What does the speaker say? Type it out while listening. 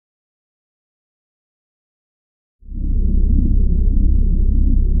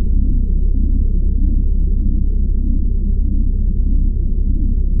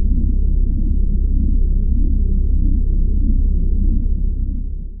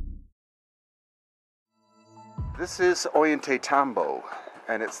This is Ollantaytambo,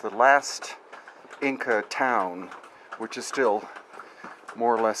 and it's the last Inca town which is still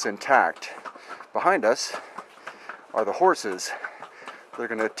more or less intact. Behind us are the horses. They're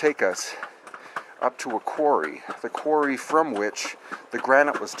going to take us up to a quarry, the quarry from which the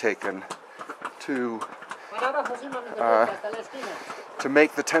granite was taken to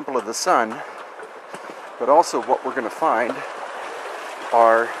make the Temple of the Sun. But also what we're going to find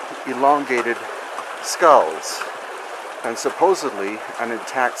are elongated skulls and supposedly an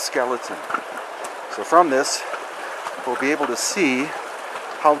intact skeleton. So from this, we'll be able to see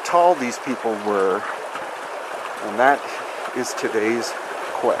how tall these people were, and that is today's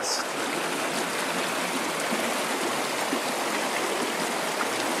quest.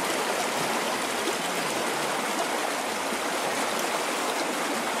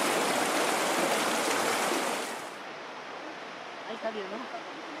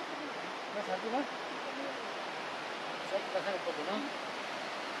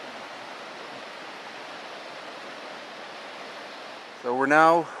 So we're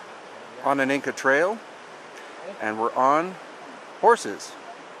now on an Inca trail, and we're on horses.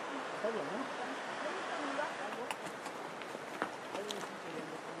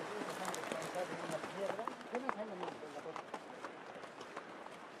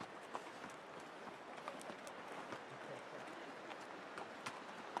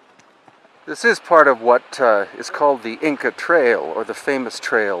 This is part of what is called the Inca Trail, or the famous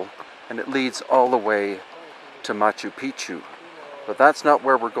trail, and it leads all the way to Machu Picchu. But that's not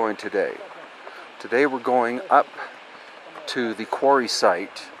where we're going today. Today we're going up to the quarry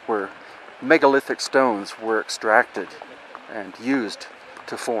site where megalithic stones were extracted and used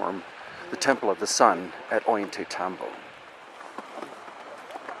to form the Temple of the Sun at Ollantaytambo.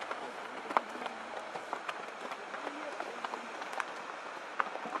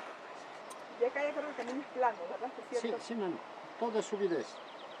 Sí, sí, mano. Todo es subidez.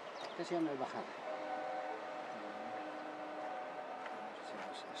 Que sea no es bajada.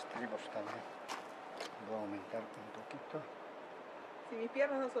 Los estribos también. Voy a aumentar un poquito. Si mis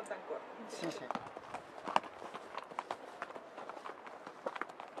piernas no son tan cortas. Sí, sí.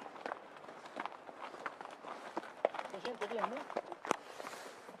 Se siente bien, ¿no?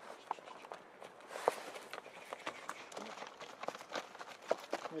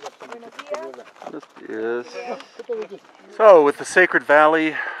 Yes. So, with the Sacred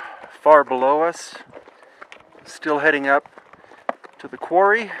Valley far below us, still heading up to the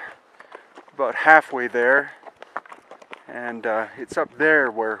quarry, about halfway there, and it's up there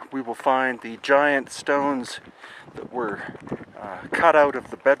where we will find the giant stones that were cut out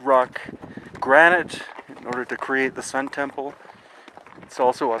of the bedrock granite in order to create the Sun Temple. It's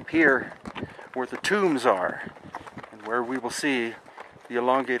also up here where the tombs are, and where we will see the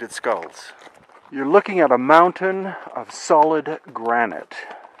elongated skulls. You're looking at a mountain of solid granite.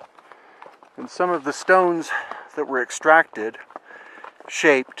 And some of the stones that were extracted,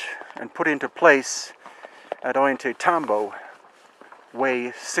 shaped, and put into place at Ollantaytambo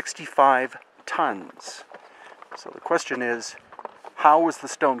weigh 65 tons. So the question is, how was the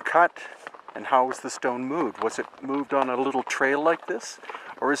stone cut and how was the stone moved? Was it moved on a little trail like this?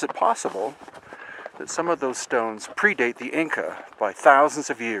 Or is it possible that some of those stones predate the Inca by thousands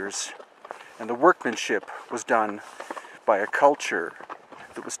of years, and the workmanship was done by a culture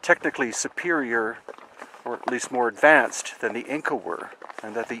that was technically superior, or at least more advanced than the Inca were,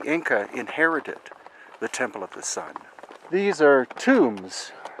 and that the Inca inherited the Temple of the Sun. These are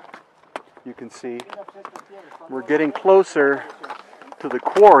tombs, you can see. We're getting closer to the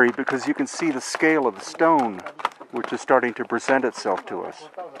quarry because you can see the scale of the stone, which is starting to present itself to us.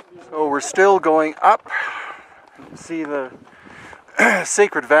 So we're still going up. You see the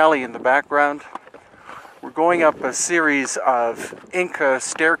Sacred Valley in the background. We're going up a series of Inca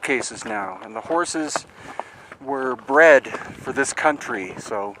staircases now, and the horses were bred for this country,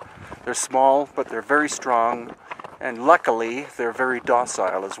 so they're small, but they're very strong, and luckily they're very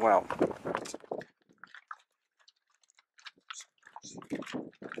docile as well.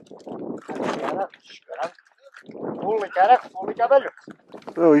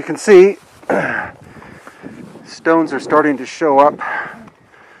 So you can see stones are starting to show up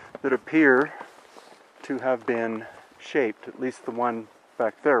that appear to have been shaped, at least the one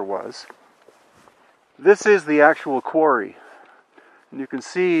back there was. This is the actual quarry, and you can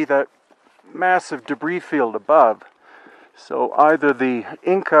see that massive debris field above. So either the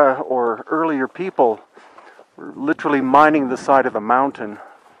Inca or earlier people were literally mining the side of the mountain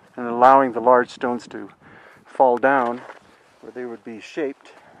and allowing the large stones to fall down where they would be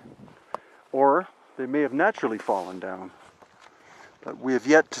shaped, or they may have naturally fallen down. But we have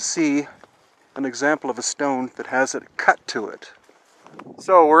yet to see an example of a stone that has a cut to it.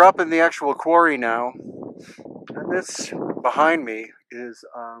 So we're up in the actual quarry now, and this behind me is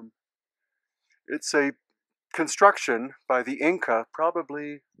it's a construction by the Inca,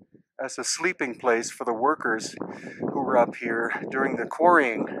 probably as a sleeping place for the workers who were up here during the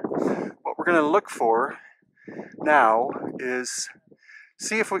quarrying. What we're going to look for now is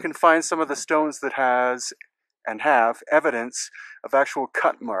see if we can find some of the stones that has and have evidence of actual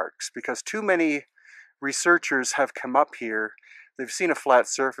cut marks, because too many researchers have come up here, they've seen a flat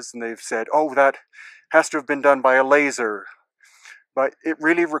surface and they've said, oh, that has to have been done by a laser. But it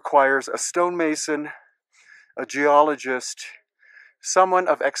really requires a stonemason, a geologist, someone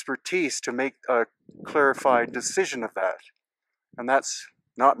of expertise to make a clarified decision of that. And that's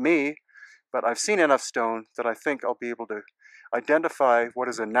not me, but I've seen enough stone that I think I'll be able to identify what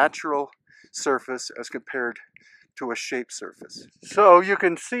is a natural surface as compared to a shaped surface. So you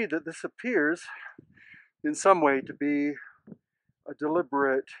can see that this appears in some way to be a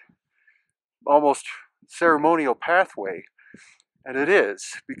deliberate, almost ceremonial pathway. And it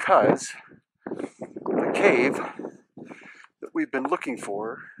is, because the cave that we've been looking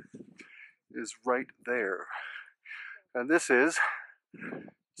for is right there. And this is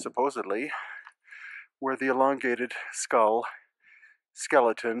supposedly where the elongated skull,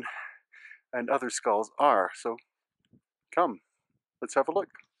 skeleton, and other skulls are. So come, let's have a look.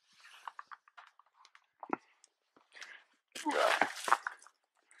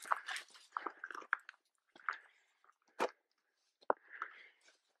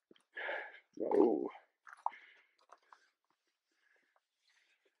 Oh.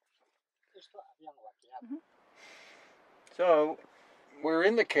 So we're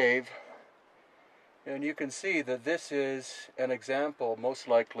in the cave, and you can see that this is an example, most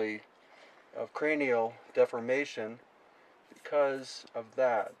likely, of cranial deformation because of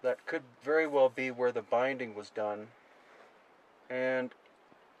that. That could very well be where the binding was done. And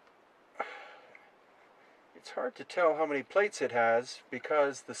it's hard to tell how many plates it has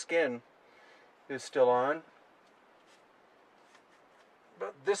because the skin is still on.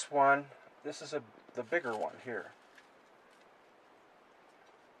 But this one, this is the bigger one here.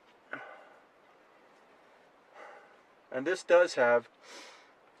 And this does have,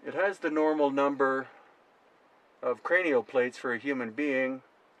 it has the normal number of cranial plates for a human being.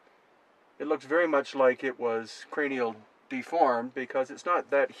 It looks very much like it was cranial deformed because it's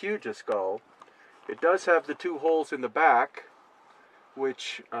not that huge a skull. It does have the two holes in the back,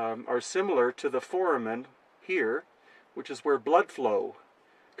 which are similar to the foramen here, which is where blood flow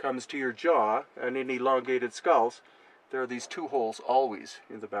comes to your jaw. And in elongated skulls, there are these two holes always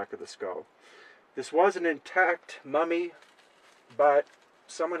in the back of the skull. This was an intact mummy, but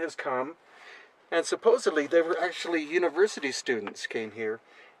someone has come, and supposedly they were actually university students came here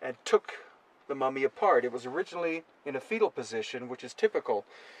and took the mummy apart. It was originally in a fetal position, which is typical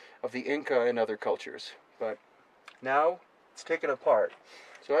of the Inca and other cultures, but now it's taken apart.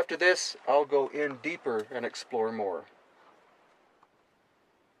 So after this, I'll go in deeper and explore more.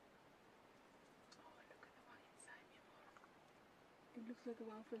 It looks like the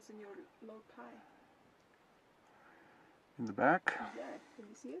one from Senor Lord Pie. In the back? Yeah, can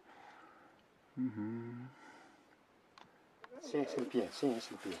you see it? Mm-hmm. Sí, es el pie, sí,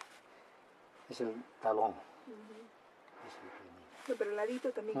 es el pie. Es el talón. Es el pie. No, pero el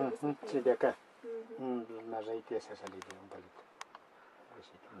ladito también creo que es el pie. Sí, de acá. Una raíz de esa salida, un palito.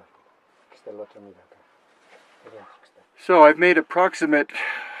 Aquí está el otro, mira acá. So I've made approximate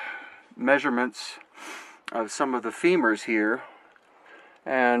measurements of some of the femurs here,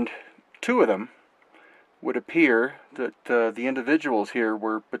 and two of them would appear that the individuals here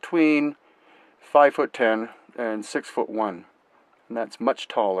were between 5'10" and 6'1", and that's much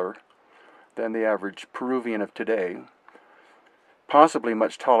taller than the average Peruvian of today, possibly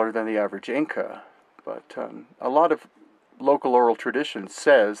much taller than the average Inca. But a lot of local oral tradition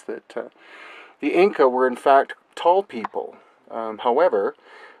says that the Inca were in fact tall people. However,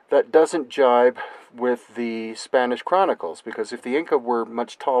 that doesn't jibe with the Spanish chronicles, because if the Inca were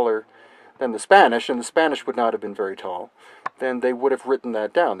much taller than the Spanish, and the Spanish would not have been very tall, then they would have written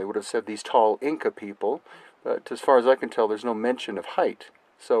that down. They would have said these tall Inca people, but as far as I can tell, there's no mention of height.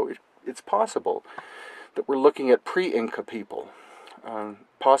 So it's possible that we're looking at pre-Inca people,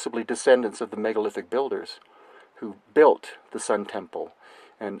 possibly descendants of the megalithic builders who built the Sun Temple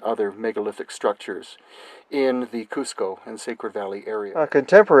and other megalithic structures in the Cusco and Sacred Valley area. A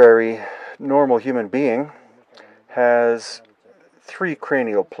contemporary normal human being has 3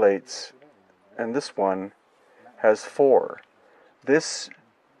 cranial plates, and this one has 4. This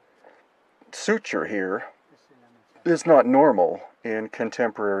suture here is not normal in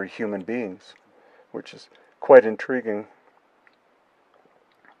contemporary human beings. which is quite intriguing.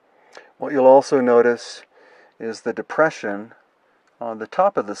 What you'll also notice is the depression on the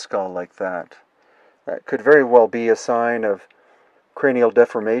top of the skull like that. That could very well be a sign of cranial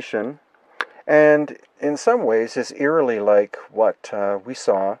deformation, and in some ways is eerily like what we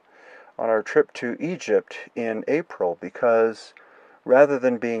saw on our trip to Egypt in April, because rather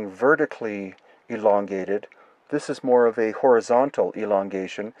than being vertically elongated, this is more of a horizontal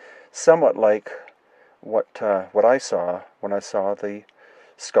elongation, somewhat like what I saw when I saw the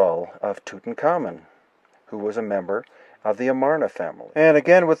skull of Tutankhamun, who was a member of the Amarna family. And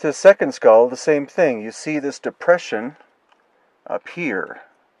again with this second skull, the same thing. You see this depression up here.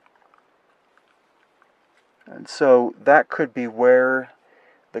 And so that could be where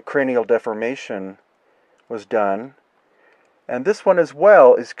the cranial deformation was done. And this one as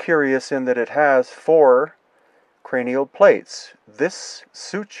well is curious in that it has 4 cranial plates. This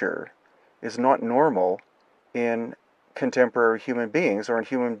suture is not normal in contemporary human beings or in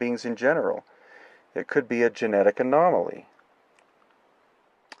human beings in general. It could be a genetic anomaly.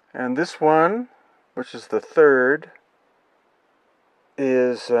 And this one, which is the third,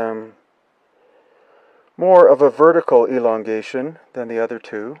 is more of a vertical elongation than the other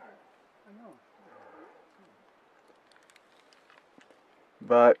two.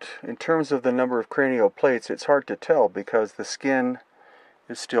 But in terms of the number of cranial plates, it's hard to tell because the skin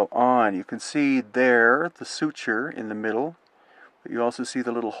is still on. You can see there the suture in the middle, but you also see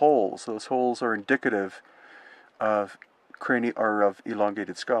the little holes. Those holes are indicative of of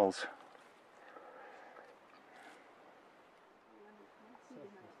elongated skulls.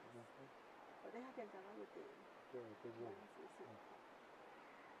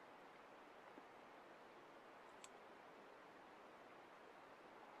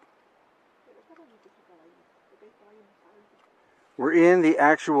 We're in the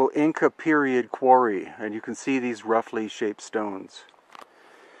actual Inca period quarry, and you can see these roughly shaped stones.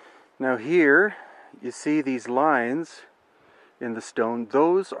 Now here, you see these lines in the stone.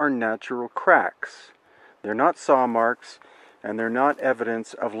 Those are natural cracks. They're not saw marks, and they're not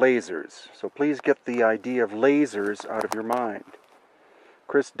evidence of lasers. So please get the idea of lasers out of your mind.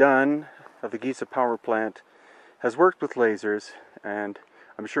 Chris Dunn of the Giza Power Plant has worked with lasers, and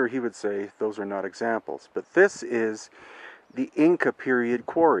I'm sure he would say those are not examples. But this is the Inca period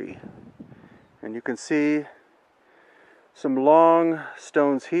quarry. And you can see some long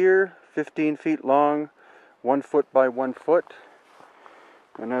stones here, 15 feet long, 1 foot by 1 foot.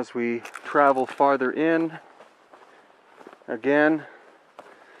 And as we travel farther in, again,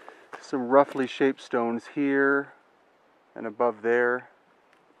 some roughly shaped stones here, and above there,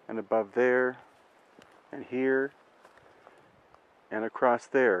 and above there, and here, and across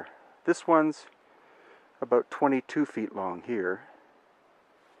there. This one's about 22 feet long here.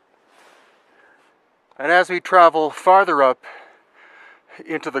 And as we travel farther up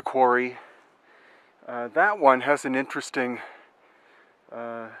into the quarry, that one has an interesting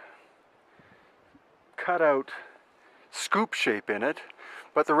cutout scoop shape in it,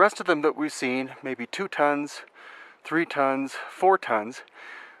 but the rest of them that we've seen, maybe 2 tons, 3 tons, 4 tons,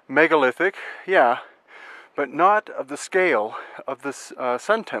 megalithic, yeah, but not of the scale of this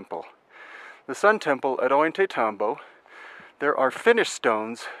Sun Temple. The Sun Temple at Ollantaytambo, there are finished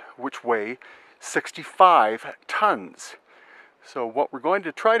stones which weigh 65 tons. So what we're going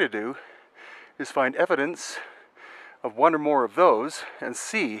to try to do is find evidence of 1 or more of those and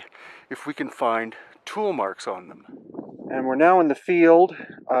see if we can find tool marks on them. And we're now in the field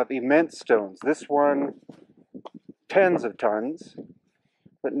of immense stones. This one, tens of tons,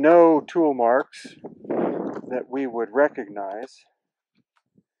 but no tool marks that we would recognize.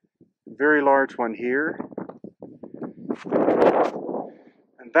 Very large one here.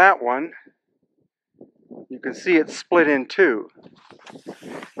 And that one, you can see it's split in 2.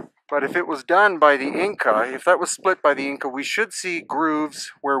 But if it was done by the Inca, if that was split by the Inca, we should see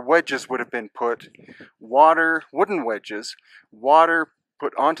grooves where wedges would have been put. Water, wooden wedges, water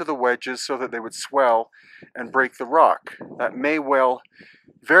put onto the wedges so that they would swell and break the rock. That may well,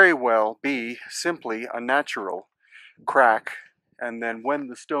 very well be simply a natural crack. And then when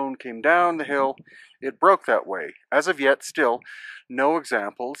the stone came down the hill, it broke that way. As of yet, still, no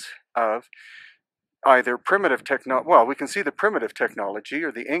examples of either primitive technology. Well, we can see the primitive technology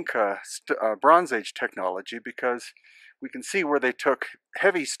or the Inca Bronze Age technology, because we can see where they took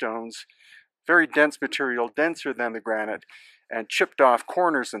heavy stones, very dense material, denser than the granite, and chipped off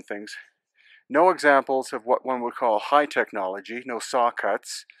corners and things. No examples of what one would call high technology, no saw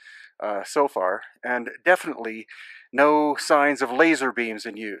cuts so far, and definitely no signs of laser beams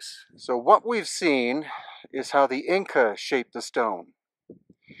in use. So what we've seen is how the Inca shaped the stone.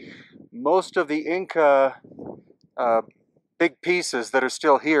 most of the Inca big pieces that are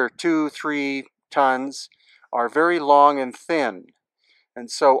still here, 2-3 tons, are very long and thin. And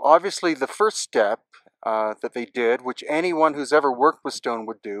so obviously the first step that they did, which anyone who's ever worked with stone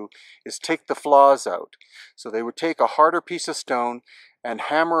would do, is take the flaws out. So they would take a harder piece of stone and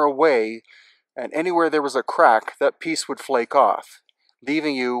hammer away, and anywhere there was a crack, that piece would flake off,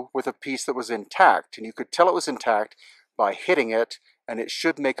 leaving you with a piece that was intact. And you could tell it was intact by hitting it, and it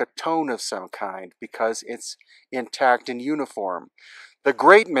should make a tone of some kind because it's intact and uniform. The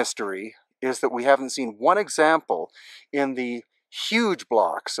great mystery is that we haven't seen one example in the huge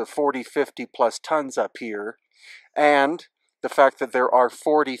blocks of 40, 50 plus tons up here, and the fact that there are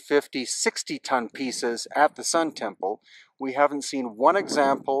 40, 50, 60 ton pieces at the Sun Temple. We haven't seen one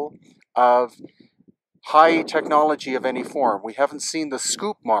example of high technology of any form. We haven't seen the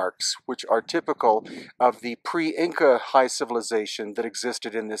scoop marks, which are typical of the pre-Inca high civilization that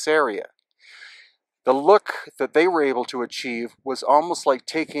existed in this area. The look that they were able to achieve was almost like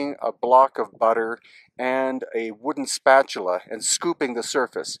taking a block of butter and a wooden spatula and scooping the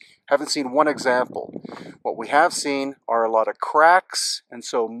surface. Haven't seen one example. What we have seen are a lot of cracks, and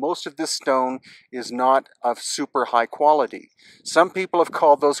so most of this stone is not of super high quality. Some people have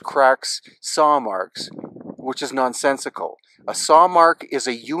called those cracks saw marks, which is nonsensical. A saw mark is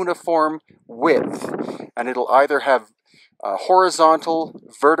a uniform width, and it'll either have horizontal,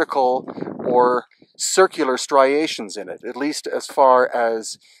 vertical, or circular striations in it, at least as far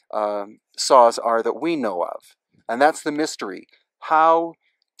as saws are that we know of. And that's the mystery. How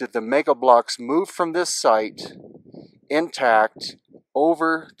did the mega blocks move from this site intact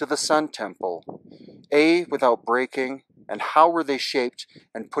over to the Sun Temple? A, without breaking, and how were they shaped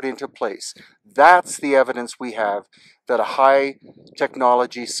and put into place? That's the evidence we have that a high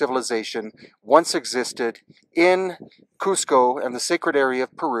technology civilization once existed in Cusco and the sacred area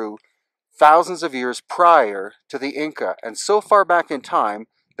of Peru thousands of years prior to the Inca, and so far back in time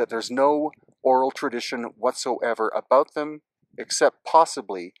that there's no oral tradition whatsoever about them, except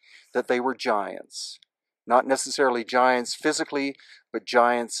possibly that they were giants. Not necessarily giants physically, but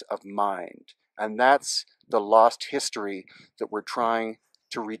giants of mind. And that's the lost history that we're trying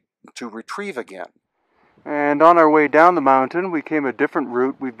to retrieve again. And on our way down the mountain, we came a different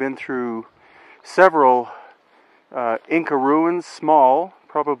route. We've been through several Inca ruins, small,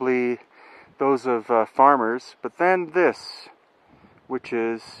 probably those of farmers, but then this, which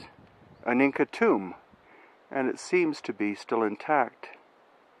is an Inca tomb, and it seems to be still intact.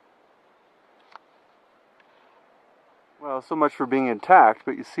 Well, so much for being intact,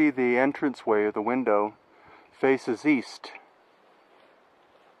 but you see the entranceway of the window faces east.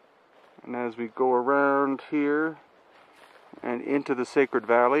 And as we go around here and into the Sacred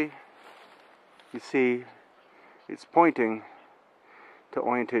Valley, you see it's pointing to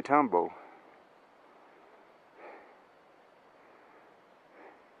Ollantaytambo.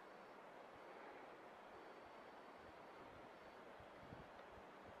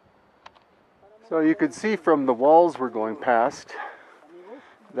 So you can see from the walls we're going past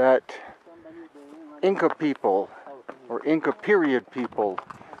that Inca people, or Inca period people,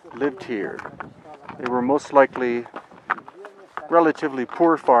 lived here. They were most likely relatively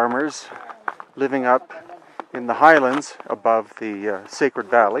poor farmers living up in the highlands above the Sacred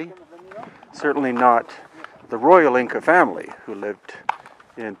Valley. Certainly not the royal Inca family who lived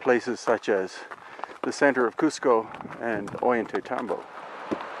in places such as the center of Cusco and Ollantaytambo.